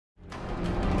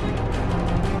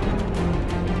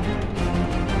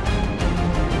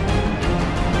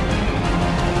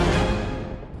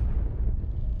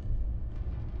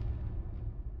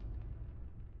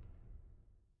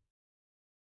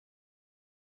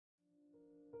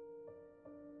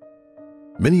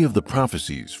Many of the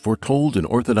prophecies foretold in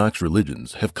orthodox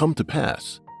religions have come to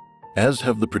pass, as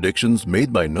have the predictions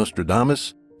made by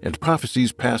Nostradamus and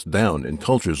prophecies passed down in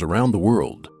cultures around the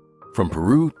world. From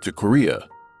Peru to Korea,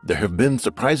 there have been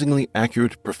surprisingly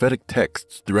accurate prophetic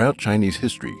texts throughout Chinese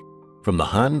history, from the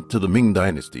Han to the Ming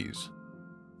dynasties.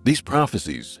 These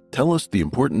prophecies tell us the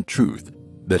important truth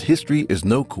that history is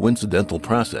no coincidental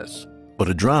process, but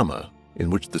a drama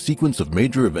in which the sequence of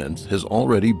major events has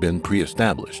already been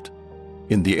pre-established.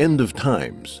 In the end of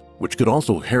times, which could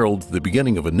also herald the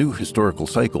beginning of a new historical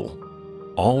cycle,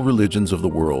 all religions of the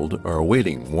world are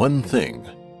awaiting one thing: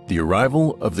 the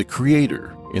arrival of the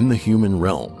Creator in the human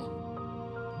realm.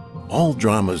 All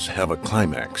dramas have a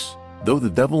climax. Though the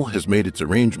devil has made its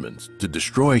arrangements to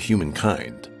destroy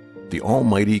humankind, the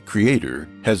Almighty Creator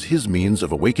has His means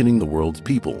of awakening the world's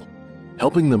people,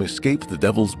 helping them escape the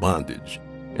devil's bondage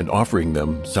and offering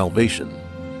them salvation.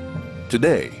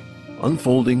 Today,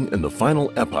 unfolding in the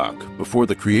final epoch before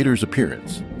the Creator's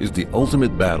appearance, is the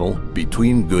ultimate battle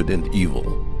between good and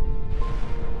evil.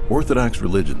 Orthodox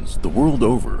religions the world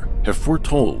over have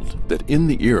foretold that in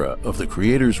the era of the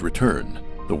Creator's return,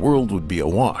 the world would be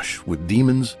awash with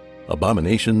demons,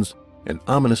 abominations, and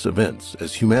ominous events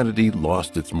as humanity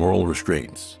lost its moral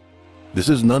restraints. This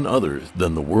is none other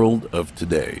than the world of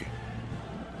today.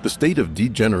 The state of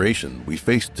degeneration we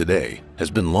face today has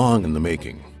been long in the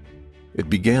making. It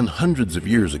began hundreds of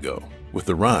years ago with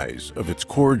the rise of its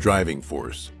core driving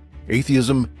force,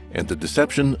 atheism and the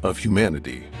deception of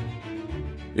humanity.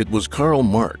 It was Karl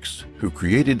Marx who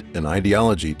created an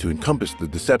ideology to encompass the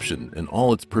deception in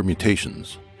all its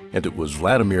permutations, and it was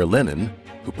Vladimir Lenin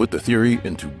who put the theory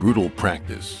into brutal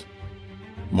practice.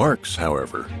 Marx,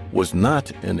 however, was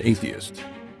not an atheist.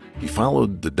 He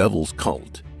followed the devil's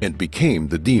cult and became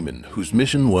the demon whose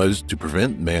mission was to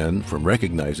prevent man from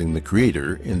recognizing the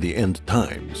Creator in the end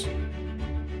times.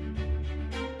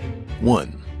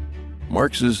 1.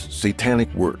 Marx's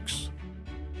Satanic works.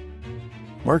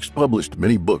 Marx published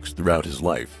many books throughout his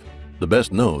life, the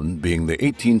best known being the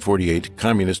 1848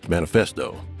 Communist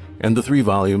Manifesto and the 3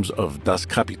 volumes of Das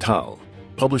Kapital,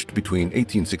 published between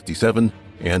 1867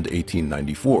 and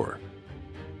 1894.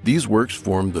 These works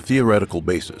formed the theoretical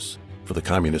basis for the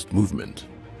communist movement.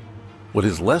 What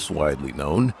is less widely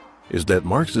known is that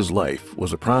Marx's life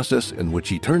was a process in which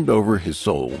he turned over his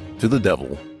soul to the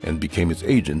devil and became its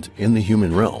agent in the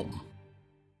human realm.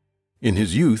 In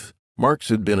his youth, Marx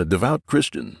had been a devout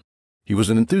Christian. He was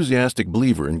an enthusiastic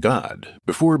believer in God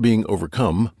before being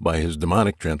overcome by his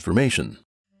demonic transformation.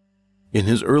 In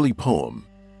his early poem,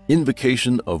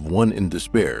 Invocation of One in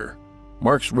Despair,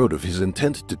 Marx wrote of his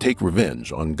intent to take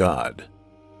revenge on God.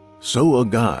 So a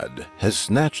God has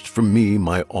snatched from me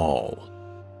my all,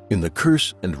 in the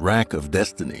curse and rack of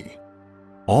destiny.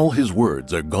 All his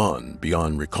words are gone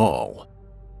beyond recall.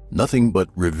 Nothing but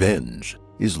revenge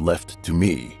is left to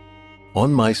me.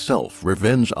 On myself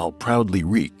revenge I'll proudly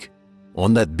wreak,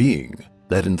 on that being,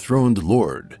 that enthroned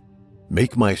Lord.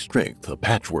 Make my strength a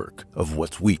patchwork of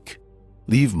what's weak.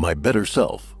 Leave my better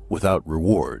self without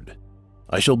reward.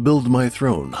 I shall build my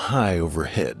throne high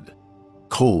overhead.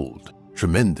 Cold,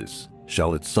 tremendous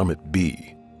shall its summit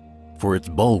be. For its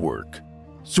bulwark,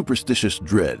 superstitious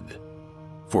dread.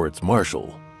 For its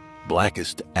marshal,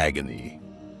 blackest agony.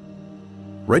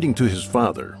 Writing to his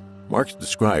father, Marx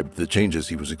described the changes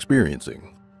he was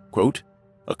experiencing. Quote,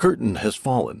 "A curtain has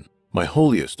fallen, my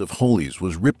holiest of holies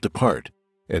was ripped apart,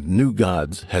 and new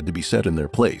gods had to be set in their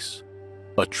place.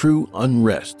 A true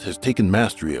unrest has taken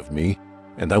mastery of me,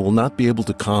 and I will not be able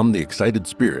to calm the excited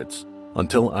spirits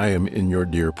until I am in your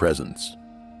dear presence."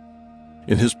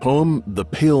 In his poem, The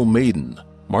Pale Maiden,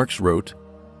 Marx wrote,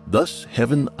 "Thus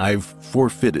heaven I've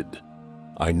forfeited.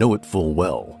 I know it full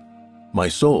well. My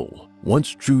soul, once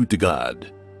true to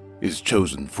God, is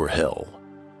chosen for hell."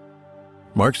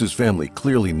 Marx's family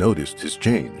clearly noticed his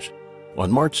change.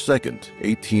 On March 2nd,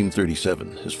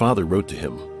 1837, his father wrote to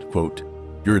him, quote,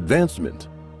 "Your advancement,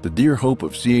 the dear hope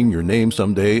of seeing your name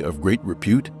someday of great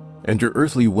repute, and your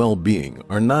earthly well-being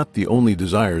are not the only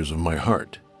desires of my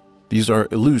heart. These are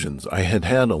illusions I had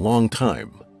had a long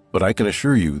time, but I can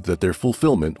assure you that their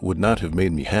fulfillment would not have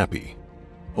made me happy.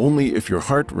 Only if your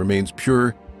heart remains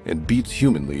pure and beats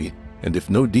humanly, and if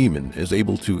no demon is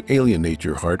able to alienate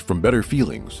your heart from better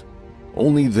feelings,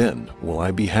 only then will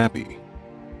I be happy."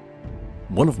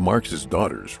 One of Marx's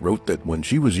daughters wrote that when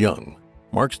she was young,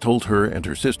 Marx told her and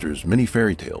her sisters many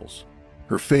fairy tales.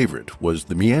 Her favorite was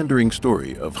the meandering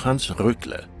story of Hans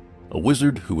Röckle, a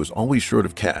wizard who was always short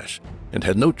of cash and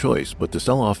had no choice but to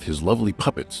sell off his lovely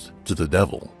puppets to the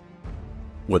devil.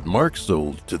 What Marx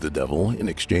sold to the devil in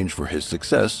exchange for his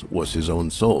success was his own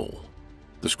soul.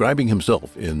 Describing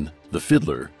himself in The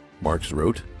Fiddler, Marx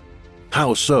wrote,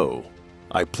 "How so?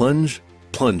 I plunge,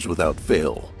 plunge without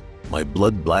fail, my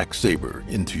blood-black saber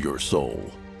into your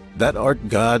soul. That art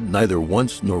God neither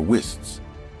wants nor wists,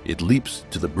 it leaps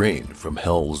to the brain from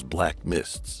hell's black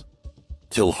mists.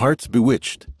 Till hearts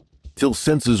bewitched, till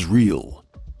senses reel,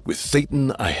 with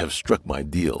Satan I have struck my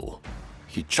deal.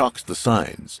 He chalks the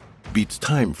signs, beats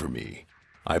time for me,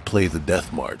 I play the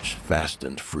death march fast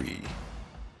and free."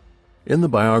 In the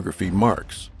biography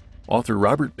Marx, author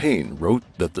Robert Payne wrote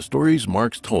that the stories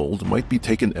Marx told might be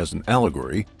taken as an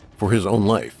allegory for his own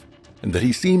life, and that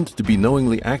he seemed to be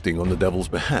knowingly acting on the devil's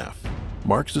behalf.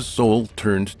 Marx's soul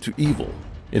turned to evil.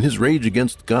 In his rage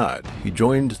against God, he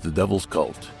joined the devil's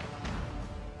cult.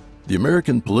 The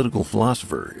American political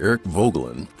philosopher Eric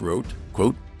Voegelin wrote,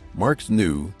 quote, "Marx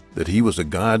knew that he was a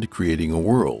God creating a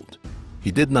world.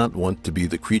 He did not want to be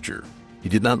the creature. He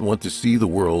did not want to see the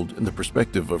world in the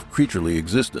perspective of creaturely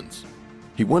existence.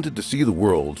 He wanted to see the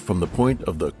world from the point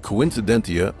of the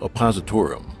coincidentia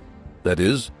oppositorum, that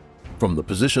is, from the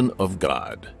position of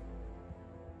God."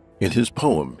 In his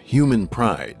poem, Human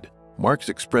Pride, Marx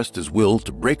expressed his will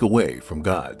to break away from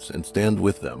gods and stand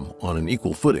with them on an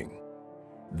equal footing.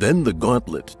 "Then the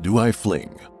gauntlet do I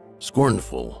fling,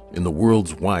 scornful in the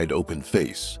world's wide open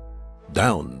face.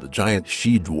 Down the giant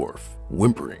she-dwarf,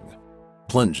 whimpering,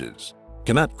 plunges,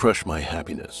 cannot crush my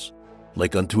happiness.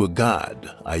 Like unto a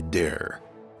god I dare,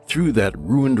 through that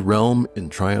ruined realm in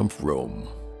triumph roam.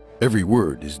 Every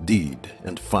word is deed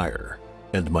and fire,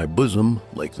 and my bosom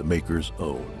like the Maker's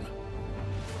own."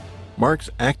 Marx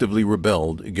actively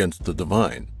rebelled against the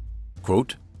divine.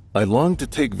 Quote, "I long to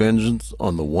take vengeance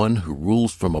on the one who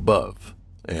rules from above,"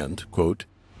 and, quote,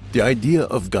 "The idea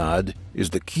of God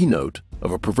is the keynote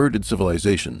of a perverted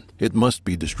civilization. It must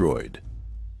be destroyed."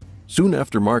 Soon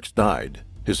after Marx died,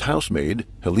 his housemaid,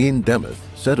 Helene Demuth,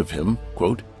 said of him,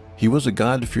 quote, "He was a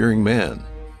God-fearing man.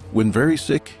 When very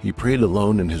sick, he prayed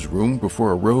alone in his room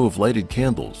before a row of lighted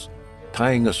candles,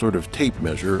 tying a sort of tape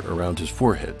measure around his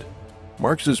forehead."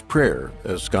 Marx's prayer,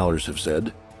 as scholars have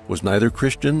said, was neither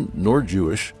Christian nor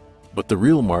Jewish, but the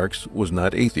real Marx was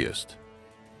not atheist.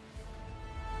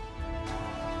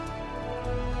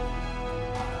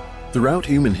 Throughout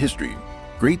human history,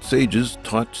 great sages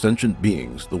taught sentient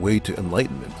beings the way to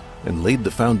enlightenment and laid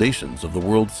the foundations of the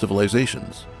world's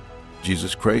civilizations.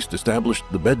 Jesus Christ established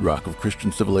the bedrock of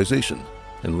Christian civilization,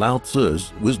 and Lao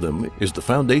Tzu's wisdom is the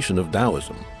foundation of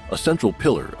Taoism, a central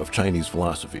pillar of Chinese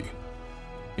philosophy.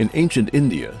 In ancient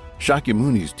India,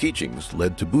 Shakyamuni's teachings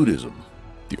led to Buddhism.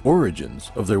 The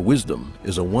origins of their wisdom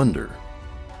is a wonder.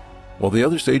 While the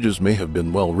other sages may have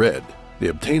been well-read, they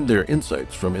obtained their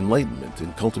insights from enlightenment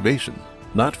and cultivation,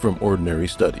 not from ordinary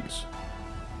studies.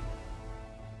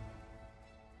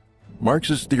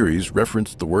 Marx's theories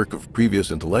referenced the work of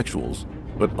previous intellectuals,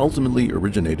 but ultimately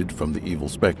originated from the evil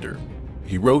Specter.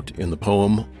 He wrote in the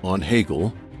poem On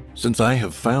Hegel, "Since I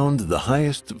have found the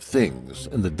highest of things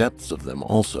and the depths of them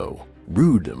also,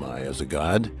 rude am I as a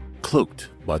god, cloaked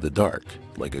by the dark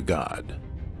like a god."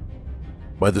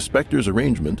 By the Specter's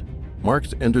arrangement,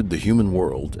 Marx entered the human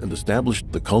world and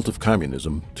established the cult of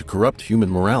communism to corrupt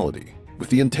human morality, with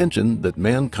the intention that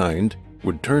mankind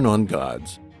would turn on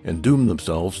gods and doom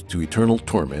themselves to eternal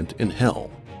torment in hell.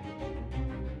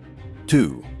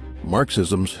 2.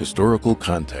 Marxism's historical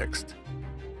context.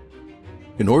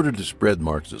 In order to spread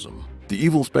Marxism, the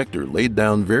evil Specter laid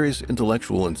down various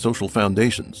intellectual and social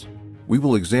foundations. We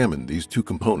will examine these two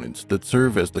components that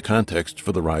serve as the context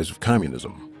for the rise of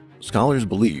communism. Scholars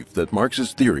believe that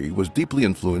Marx's theory was deeply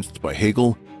influenced by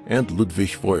Hegel and Ludwig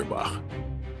Feuerbach.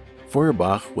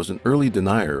 Feuerbach was an early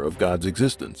denier of God's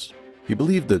existence. He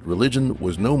believed that religion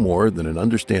was no more than an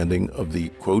understanding of the,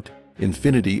 quote,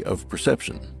 infinity of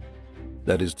perception.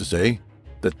 That is to say,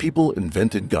 that people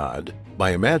invented God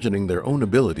by imagining their own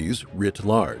abilities writ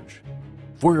large.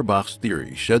 Feuerbach's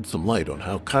theory shed some light on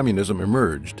how communism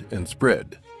emerged and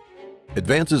spread.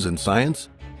 Advances in science,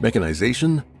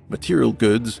 mechanization, material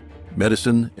goods,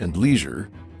 medicine, and leisure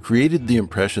created the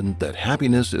impression that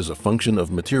happiness is a function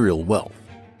of material wealth.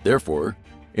 Therefore,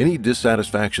 any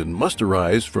dissatisfaction must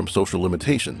arise from social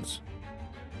limitations.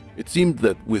 It seemed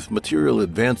that with material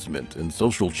advancement and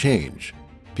social change,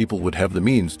 people would have the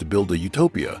means to build a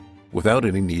utopia without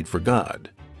any need for God.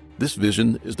 This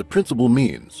vision is the principal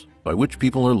means by which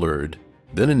people are lured,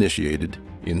 then initiated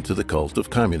into the cult of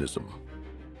communism.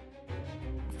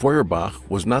 Feuerbach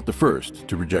was not the first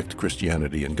to reject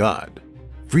Christianity and God.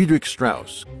 Friedrich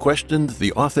Strauss questioned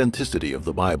the authenticity of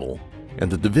the Bible and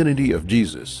the divinity of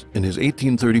Jesus in his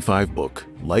 1835 book,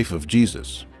 Life of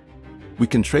Jesus. We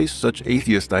can trace such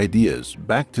atheist ideas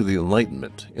back to the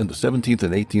Enlightenment in the 17th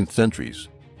and 18th centuries,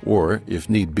 or, if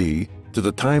need be, to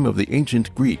the time of the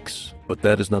ancient Greeks, but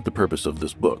that is not the purpose of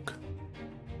this book.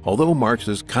 Although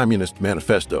Marx's Communist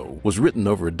Manifesto was written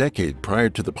over a decade prior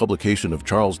to the publication of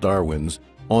Charles Darwin's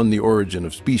On the Origin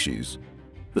of Species,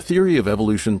 the theory of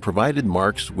evolution provided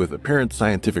Marx with apparent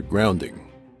scientific grounding.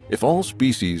 If all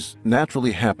species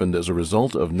naturally happened as a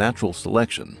result of natural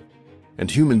selection,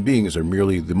 and human beings are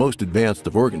merely the most advanced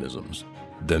of organisms,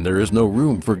 then there is no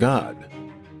room for God.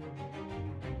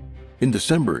 In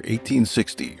December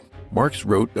 1860, Marx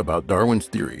wrote about Darwin's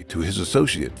theory to his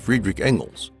associate Friedrich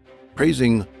Engels,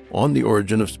 praising On the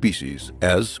Origin of Species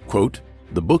as, quote,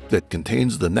 the book that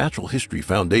contains the natural history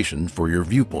foundation for your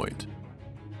viewpoint.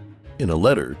 In a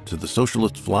letter to the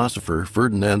socialist philosopher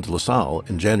Ferdinand Lassalle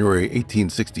in January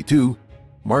 1862,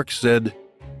 Marx said,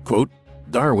 quote,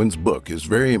 Darwin's book is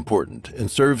very important and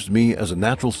serves me as a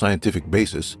natural scientific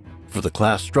basis for the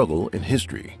class struggle in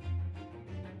history.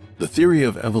 The theory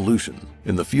of evolution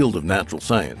in the field of natural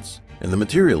science and the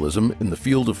materialism in the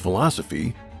field of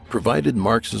philosophy provided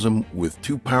Marxism with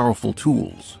two powerful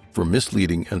tools for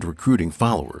misleading and recruiting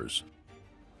followers.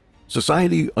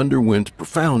 Society underwent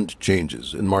profound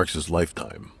changes in Marx's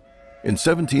lifetime. In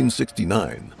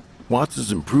 1769,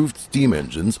 Watts's improved steam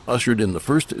engines ushered in the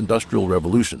first industrial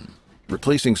revolution,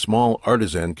 replacing small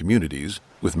artisan communities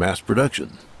with mass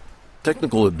production.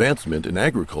 Technical advancement in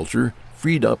agriculture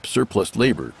freed up surplus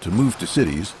labor to move to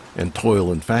cities and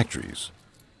toil in factories.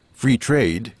 Free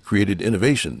trade created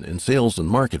innovation in sales and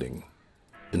marketing.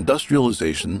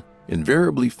 Industrialization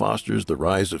invariably fosters the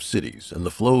rise of cities and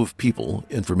the flow of people,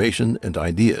 information, and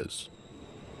ideas.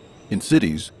 In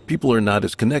cities, people are not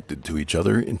as connected to each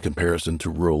other in comparison to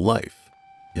rural life.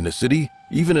 In a city,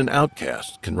 even an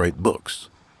outcast can write books.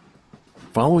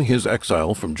 Following his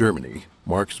exile from Germany,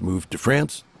 Marx moved to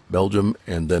France, Belgium,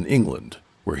 and then England,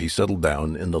 where he settled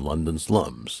down in the London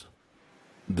slums.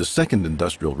 The Second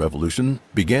Industrial Revolution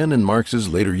began in Marx's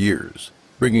later years,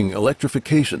 bringing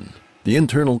electrification, the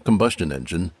internal combustion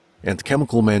engine, and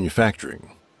chemical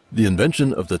manufacturing. The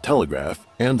invention of the telegraph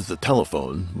and the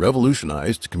telephone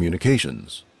revolutionized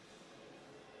communications.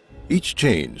 Each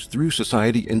change threw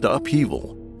society into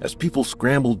upheaval as people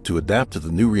scrambled to adapt to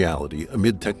the new reality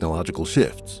amid technological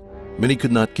shifts. Many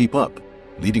could not keep up,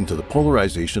 leading to the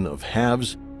polarization of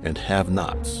haves and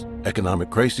have-nots, economic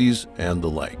crises, and the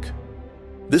like.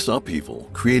 This upheaval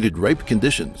created ripe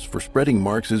conditions for spreading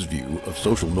Marx's view of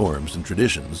social norms and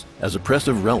traditions as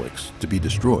oppressive relics to be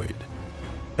destroyed.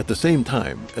 At the same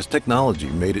time, as technology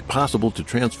made it possible to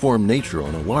transform nature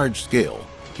on a large scale,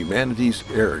 humanity's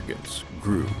arrogance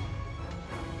grew.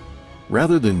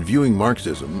 Rather than viewing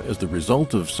Marxism as the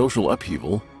result of social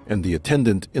upheaval and the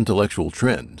attendant intellectual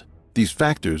trend, these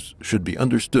factors should be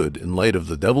understood in light of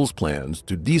the devil's plans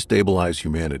to destabilize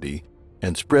humanity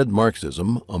and spread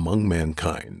Marxism among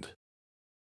mankind.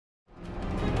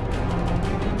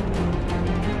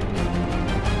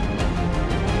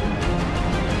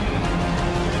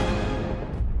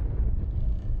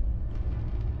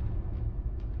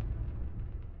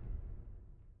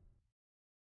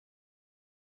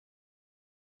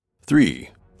 (3)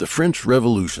 The French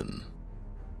Revolution.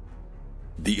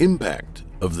 The impact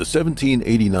of the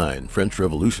 1789 French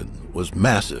Revolution was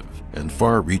massive and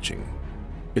far-reaching.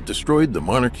 It destroyed the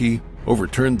monarchy,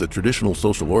 overturned the traditional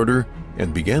social order,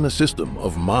 and began a system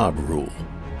of mob rule.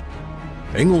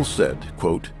 Engels said,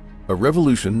 quote, "A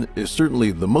revolution is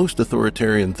certainly the most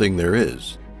authoritarian thing there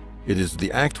is. It is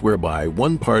the act whereby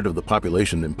one part of the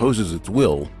population imposes its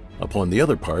will upon the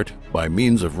other part by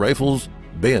means of rifles,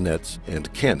 bayonets,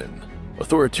 and cannon.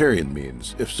 Authoritarian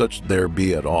means, if such there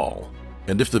be at all.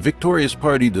 And if the victorious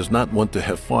party does not want to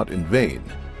have fought in vain,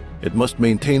 it must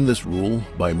maintain this rule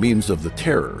by means of the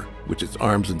terror which its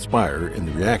arms inspire in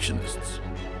the reactionists."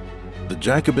 The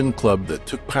Jacobin club that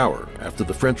took power after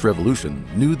the French Revolution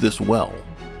knew this well.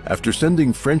 After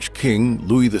sending French King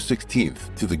Louis XVI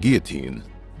to the guillotine,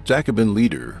 Jacobin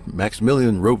leader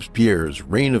Maximilien Robespierre's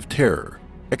reign of terror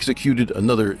executed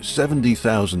another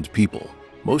 70,000 people,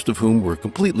 most of whom were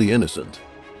completely innocent.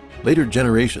 Later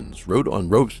generations wrote on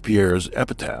Robespierre's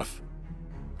epitaph,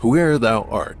 "Whoe'er thou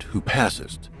art who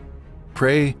passest,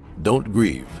 pray, don't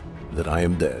grieve that I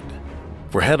am dead.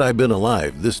 For had I been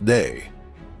alive this day,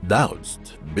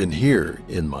 thou'dst been here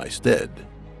in my stead."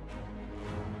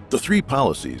 The three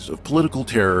policies of political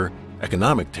terror,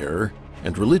 economic terror,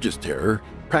 and religious terror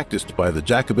practiced by the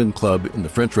Jacobin Club in the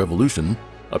French Revolution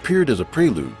appeared as a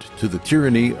prelude to the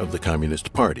tyranny of the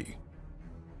Communist Party.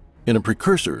 In a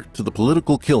precursor to the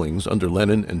political killings under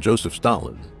Lenin and Joseph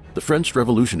Stalin, the French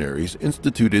revolutionaries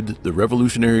instituted the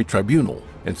Revolutionary Tribunal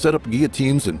and set up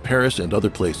guillotines in Paris and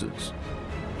other places.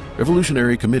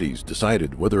 Revolutionary committees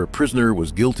decided whether a prisoner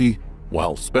was guilty,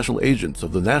 while special agents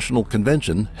of the National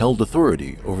Convention held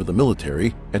authority over the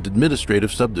military and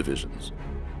administrative subdivisions.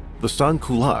 The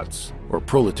sans-culottes, or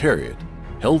proletariat,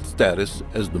 held status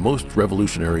as the most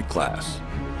revolutionary class.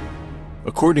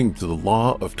 According to the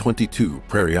Law of 22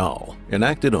 Prairial,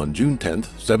 enacted on June 10,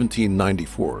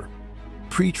 1794,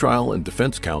 pre-trial and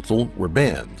defense counsel were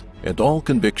banned, and all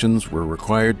convictions were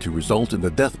required to result in the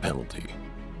death penalty.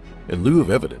 In lieu of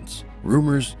evidence,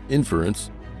 rumors, inference,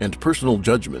 and personal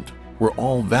judgment were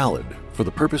all valid for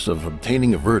the purpose of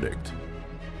obtaining a verdict.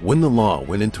 When the law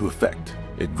went into effect,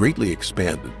 it greatly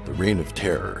expanded the Reign of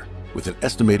Terror, with an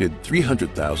estimated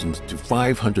 300,000 to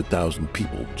 500,000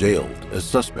 people jailed as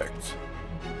suspects.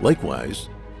 Likewise,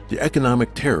 the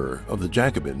economic terror of the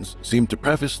Jacobins seemed to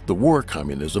preface the war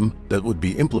communism that would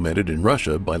be implemented in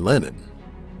Russia by Lenin.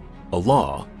 A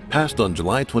law passed on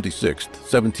July 26,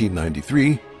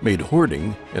 1793, made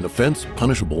hoarding an offense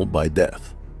punishable by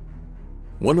death.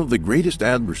 One of the greatest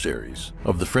adversaries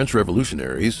of the French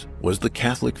revolutionaries was the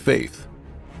Catholic faith.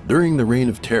 During the Reign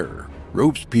of Terror,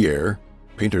 Robespierre,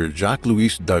 painter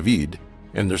Jacques-Louis David,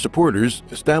 and their supporters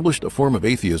established a form of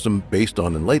atheism based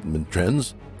on Enlightenment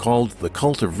trends called the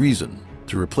cult of reason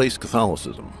to replace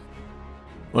Catholicism.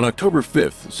 On October 5,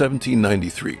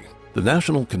 1793, the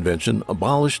National Convention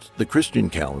abolished the Christian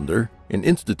calendar and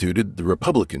instituted the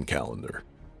Republican calendar.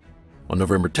 On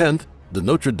November 10th, the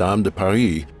Notre Dame de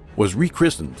Paris was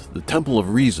rechristened the Temple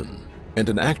of Reason, and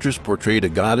an actress portrayed a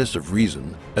goddess of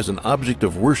reason as an object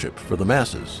of worship for the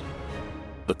masses.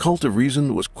 The cult of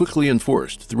reason was quickly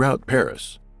enforced throughout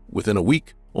Paris. Within a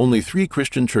week, only 3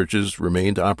 Christian churches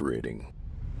remained operating.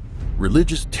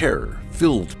 Religious terror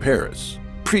filled Paris.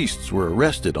 Priests were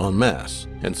arrested en masse,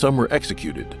 and some were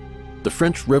executed. The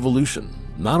French Revolution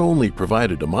not only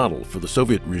provided a model for the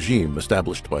Soviet regime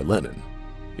established by Lenin,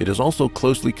 it is also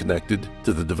closely connected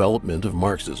to the development of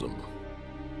Marxism.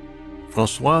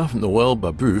 François-Noël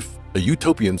Babeuf, a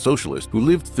utopian socialist who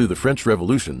lived through the French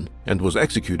Revolution and was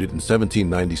executed in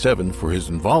 1797 for his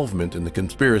involvement in the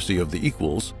conspiracy of the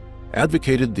equals,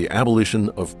 advocated the abolition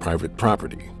of private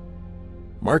property.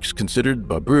 Marx considered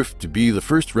Babeuf to be the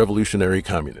first revolutionary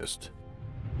communist.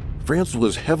 France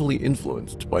was heavily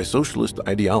influenced by socialist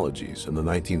ideologies in the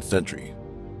 19th century.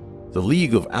 The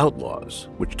League of Outlaws,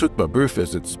 which took Babeuf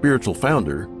as its spiritual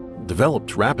founder,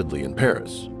 developed rapidly in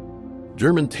Paris.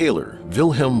 German tailor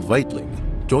Wilhelm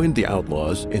Weitling joined the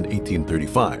Outlaws in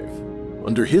 1835.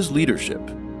 Under his leadership,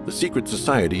 the secret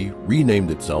society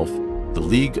renamed itself the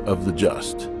League of the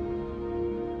Just.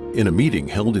 In a meeting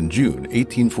held in June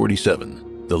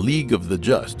 1847, the League of the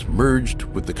Just merged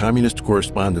with the Communist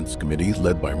Correspondence Committee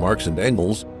led by Marx and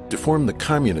Engels to form the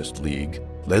Communist League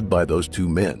led by those two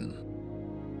men.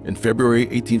 In February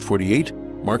 1848,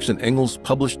 Marx and Engels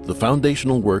published the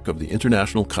foundational work of the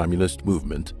international communist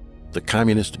movement, the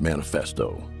Communist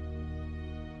Manifesto.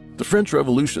 The French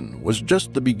Revolution was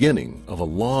just the beginning of a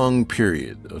long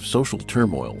period of social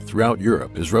turmoil throughout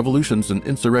Europe as revolutions and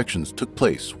insurrections took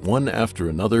place one after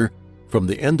another from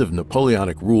the end of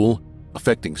Napoleonic rule,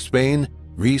 affecting Spain,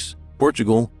 Greece,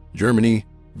 Portugal, Germany,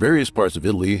 various parts of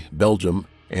Italy, Belgium,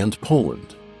 and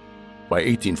Poland. By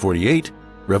 1848,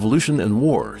 revolution and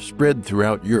war spread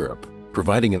throughout Europe,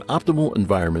 providing an optimal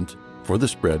environment for the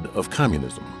spread of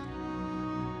communism.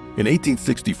 In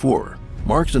 1864,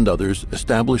 Marx and others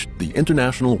established the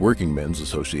International Working Men's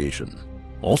Association,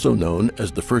 also known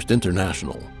as the First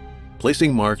International,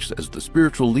 placing Marx as the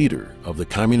spiritual leader of the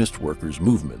communist workers'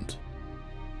 movement.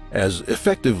 As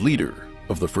effective leader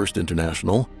of the First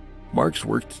International, Marx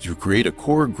worked to create a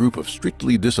core group of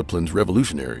strictly disciplined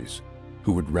revolutionaries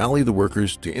who would rally the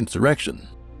workers to insurrection.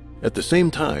 At the same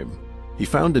time, he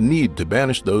found a need to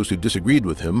banish those who disagreed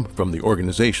with him from the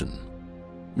organization.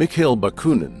 Mikhail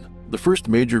Bakunin, the first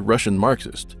major Russian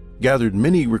Marxist, gathered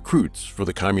many recruits for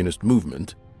the communist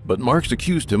movement, but Marx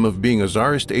accused him of being a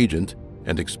Tsarist agent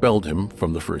and expelled him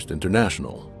from the First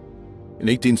International. In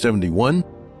 1871,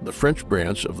 the French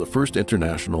branch of the First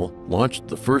International launched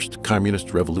the first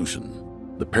communist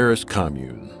revolution, the Paris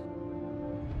Commune.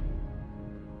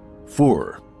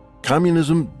 4.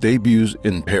 Communism debuts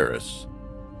in Paris.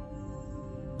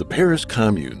 The Paris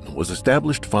Commune was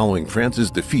established following France's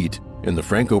defeat in the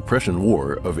Franco-Prussian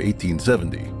War of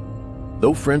 1870.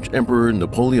 Though French Emperor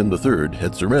Napoleon III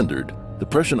had surrendered, the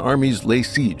Prussian armies lay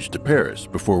siege to Paris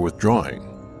before withdrawing.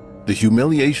 The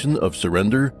humiliation of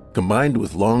surrender, combined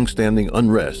with long-standing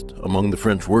unrest among the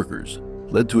French workers,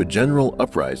 led to a general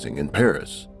uprising in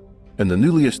Paris, and the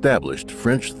newly established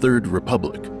French Third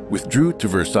Republic withdrew to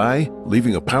Versailles,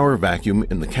 leaving a power vacuum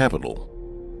in the capital.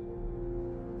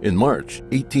 In March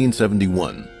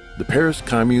 1871, the Paris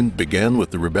Commune began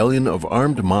with the rebellion of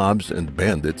armed mobs and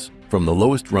bandits from the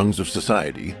lowest rungs of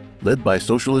society, led by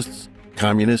socialists,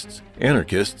 communists,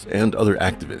 anarchists, and other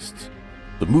activists.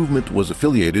 The movement was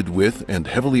affiliated with and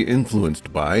heavily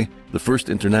influenced by the First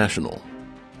International.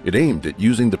 It aimed at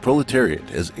using the proletariat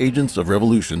as agents of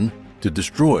revolution to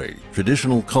destroy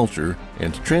traditional culture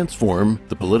and transform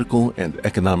the political and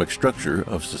economic structure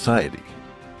of society.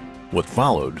 What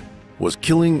followed was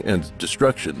killing and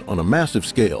destruction on a massive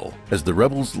scale as the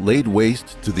rebels laid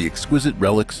waste to the exquisite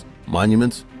relics,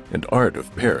 monuments, and art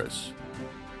of Paris.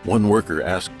 One worker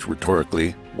asked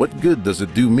rhetorically, "What good does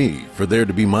it do me for there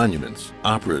to be monuments,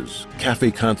 operas,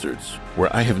 cafe concerts,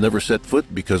 where I have never set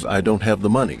foot because I don't have the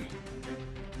money?"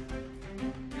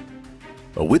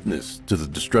 A witness to the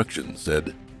destruction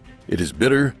said, "It is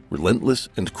bitter, relentless,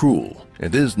 and cruel,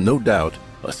 and is, no doubt,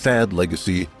 a sad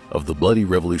legacy of the bloody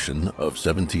revolution of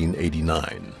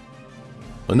 1789.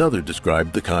 Another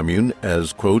described the Commune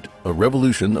as, quote, "a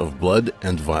revolution of blood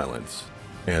and violence,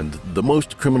 and the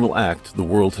most criminal act the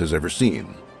world has ever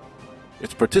seen.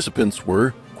 Its participants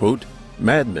were, quote,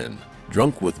 madmen,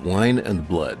 drunk with wine and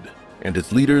blood, and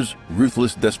its leaders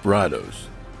ruthless desperados,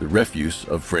 the refuse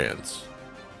of France."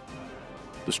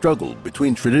 The struggle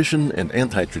between tradition and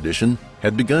anti-tradition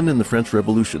had begun in the French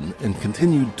Revolution and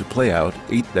continued to play out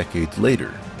 8 decades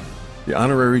later. The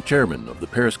honorary chairman of the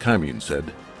Paris Commune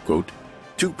said, quote,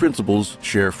 "Two principles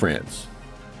share France,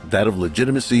 that of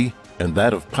legitimacy and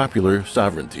that of popular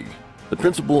sovereignty. The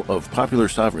principle of popular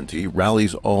sovereignty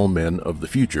rallies all men of the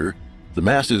future, the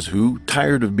masses who,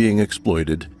 tired of being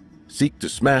exploited, seek to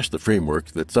smash the framework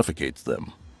that suffocates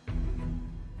them."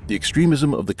 The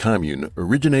extremism of the Commune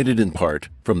originated in part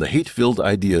from the hate-filled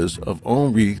ideas of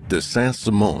Henri de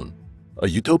Saint-Simon, a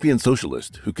utopian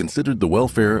socialist who considered the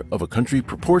welfare of a country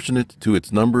proportionate to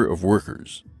its number of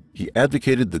workers. He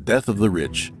advocated the death of the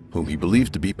rich, whom he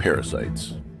believed to be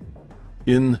parasites.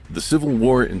 In The Civil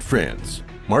War in France,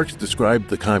 Marx described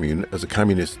the Commune as a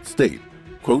communist state.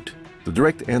 Quote, "The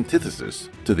direct antithesis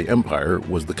to the empire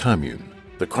was the Commune,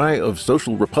 the cry of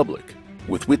social republic,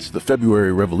 with which the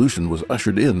February Revolution was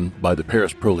ushered in by the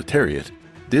Paris proletariat,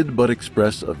 did but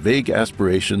express a vague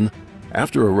aspiration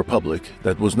after a republic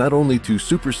that was not only to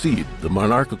supersede the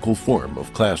monarchical form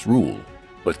of class rule,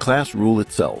 but class rule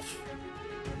itself.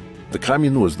 The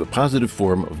Commune was the positive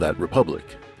form of that republic.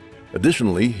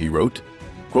 Additionally," he wrote,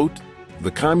 quote,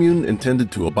 "the Commune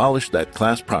intended to abolish that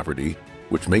class property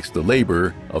which makes the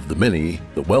labor of the many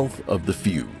the wealth of the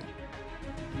few."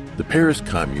 The Paris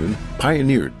Commune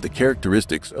pioneered the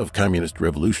characteristics of communist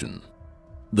revolution.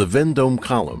 The Vendôme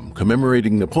column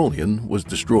commemorating Napoleon was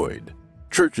destroyed.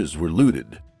 Churches were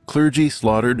looted, clergy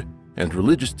slaughtered, and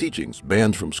religious teachings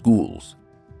banned from schools.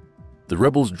 The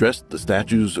rebels dressed the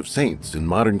statues of saints in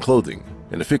modern clothing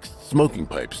and affixed smoking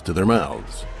pipes to their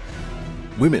mouths.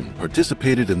 Women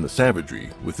participated in the savagery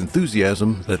with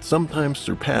enthusiasm that sometimes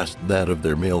surpassed that of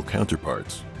their male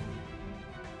counterparts.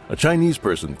 A Chinese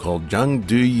person called Zhang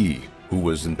Deyi, who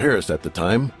was in Paris at the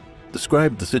time,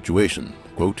 described the situation,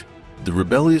 quote, "The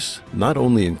rebellious not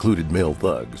only included male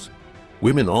thugs,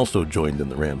 women also joined in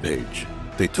the rampage.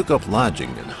 They took up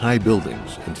lodging in high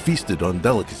buildings and feasted on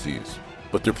delicacies,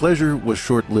 but their pleasure was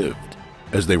short-lived,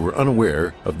 as they were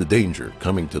unaware of the danger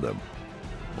coming to them.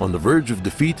 On the verge of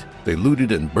defeat, they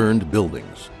looted and burned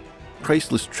buildings.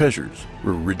 Priceless treasures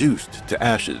were reduced to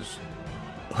ashes.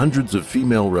 Hundreds of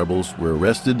female rebels were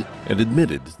arrested and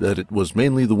admitted that it was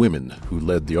mainly the women who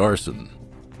led the arson."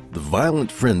 The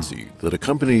violent frenzy that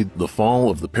accompanied the fall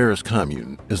of the Paris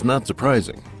Commune is not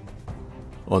surprising.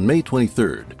 On May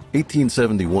 23,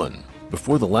 1871,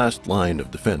 before the last line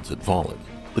of defense had fallen,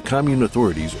 the Commune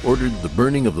authorities ordered the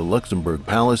burning of the Luxembourg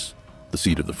Palace, the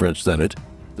seat of the French Senate,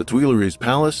 the Tuileries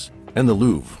Palace, and the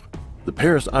Louvre, the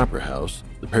Paris Opera House,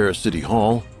 the Paris City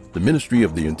Hall, the Ministry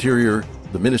of the Interior,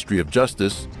 the Ministry of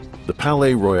Justice, the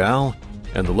Palais Royal,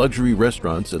 and the luxury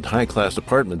restaurants and high-class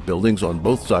apartment buildings on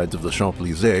both sides of the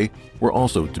Champs-Élysées were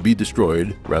also to be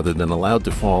destroyed rather than allowed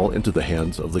to fall into the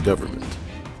hands of the government.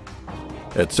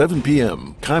 At 7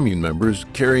 p.m., Commune members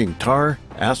carrying tar,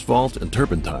 asphalt, and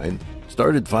turpentine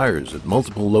started fires at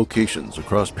multiple locations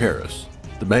across Paris.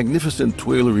 The magnificent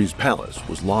Tuileries Palace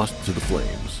was lost to the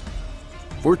flames.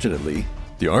 Fortunately,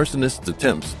 the arsonists'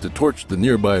 attempts to torch the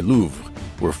nearby Louvre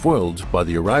were foiled by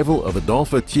the arrival of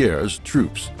Adolphe Thiers'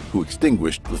 troops, who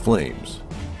extinguished the flames.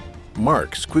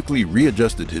 Marx quickly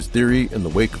readjusted his theory in the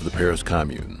wake of the Paris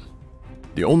Commune.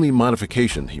 The only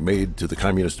modification he made to the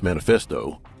Communist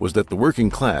Manifesto was that the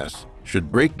working class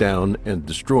should break down and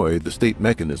destroy the state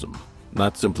mechanism,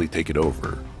 not simply take it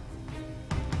over.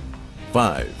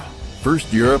 5.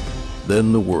 First Europe,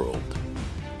 then the world.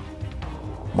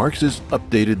 Marx's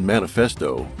updated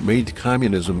manifesto made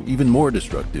communism even more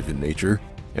destructive in nature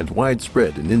and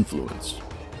widespread in influence.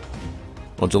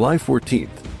 On July 14,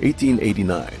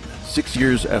 1889, 6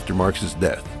 years after Marx's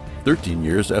death, 13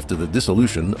 years after the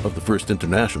dissolution of the First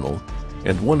International,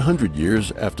 and 100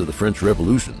 years after the French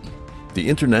Revolution, the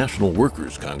International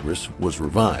Workers' Congress was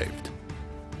revived.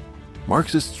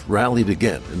 Marxists rallied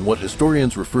again in what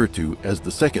historians refer to as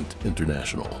the Second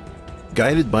International.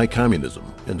 Guided by communism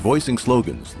and voicing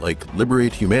slogans like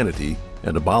 "Liberate humanity"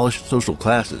 and "Abolish social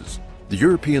classes," the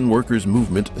European workers'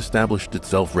 movement established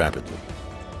itself rapidly.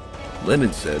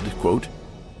 Lenin said, quote,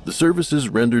 "The services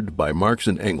rendered by Marx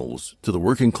and Engels to the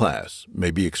working class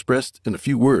may be expressed in a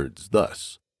few words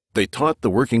thus: they taught the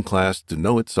working class to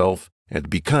know itself and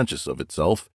be conscious of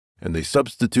itself, and they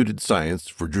substituted science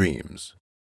for dreams."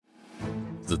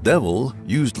 The devil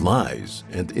used lies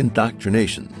and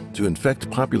indoctrination to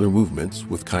infect popular movements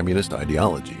with communist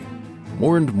ideology.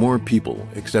 More and more people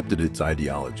accepted its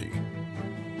ideology.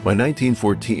 By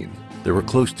 1914, there were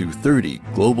close to 30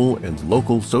 global and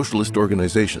local socialist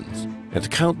organizations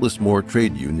and countless more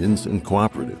trade unions and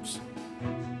cooperatives.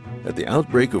 At the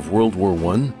outbreak of World War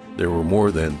I, there were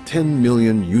more than 10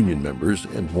 million union members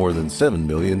and more than 7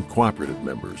 million cooperative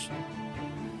members.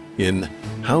 In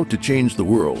How to Change the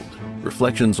World,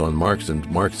 Reflections on Marx and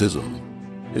Marxism,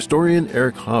 historian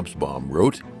Eric Hobsbawm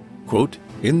wrote, quote,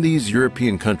 "In these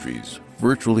European countries,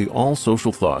 virtually all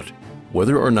social thought,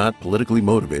 whether or not politically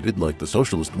motivated like the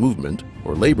socialist movement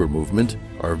or labor movement,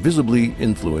 are visibly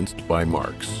influenced by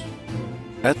Marx."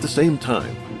 At the same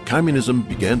time, communism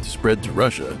began to spread to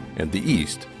Russia and the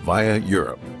East via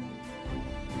Europe.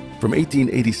 From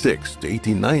 1886 to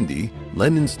 1890,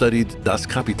 Lenin studied Das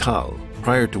Kapital,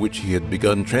 prior to which he had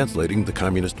begun translating the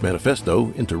Communist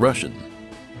Manifesto into Russian.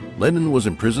 Lenin was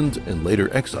imprisoned and later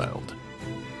exiled.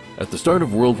 At the start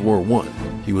of World War I,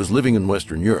 he was living in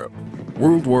Western Europe.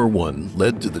 World War I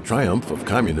led to the triumph of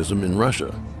communism in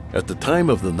Russia. At the time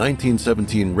of the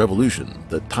 1917 revolution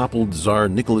that toppled Tsar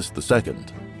Nicholas II,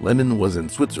 Lenin was in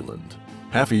Switzerland.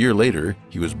 Half a year later,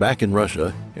 he was back in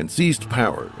Russia and seized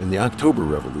power in the October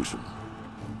Revolution.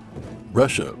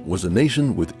 Russia was a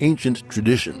nation with ancient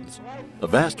traditions, a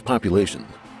vast population,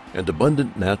 and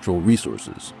abundant natural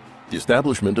resources. The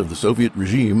establishment of the Soviet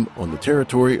regime on the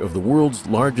territory of the world's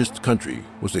largest country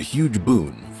was a huge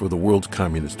boon for the world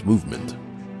communist movement.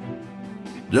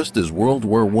 Just as World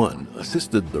War I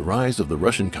assisted the rise of the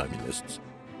Russian communists,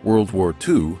 World War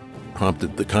II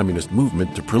prompted the communist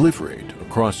movement to proliferate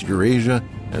across Eurasia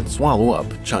and swallow up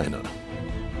China.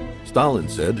 Stalin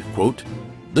said, quote,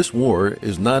 "This war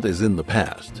is not as in the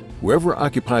past. Whoever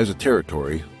occupies a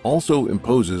territory also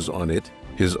imposes on it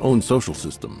his own social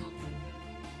system."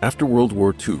 After World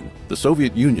War II, the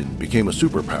Soviet Union became a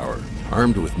superpower,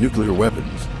 armed with nuclear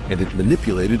weapons, and it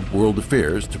manipulated world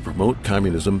affairs to promote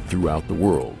communism throughout the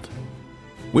world.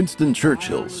 Winston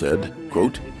Churchill said,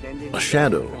 quote, "A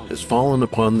shadow has fallen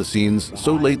upon the scenes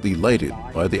so lately lighted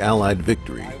by the Allied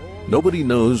victory. Nobody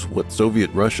knows what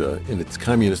Soviet Russia and its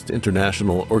Communist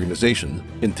International Organization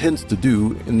intends to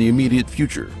do in the immediate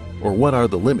future, or what are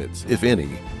the limits, if any,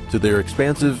 to their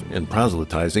expansive and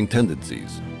proselytizing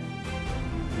tendencies."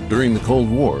 During the Cold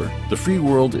War, the free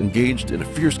world engaged in a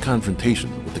fierce confrontation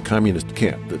with the communist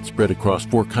camp that spread across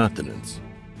 4 continents.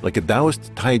 Like a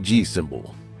Taoist Taiji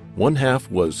symbol, one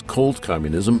half was cold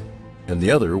communism and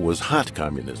the other was hot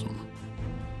communism.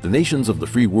 The nations of the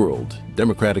free world,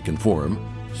 democratic in form,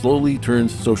 slowly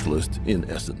turned socialist in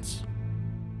essence.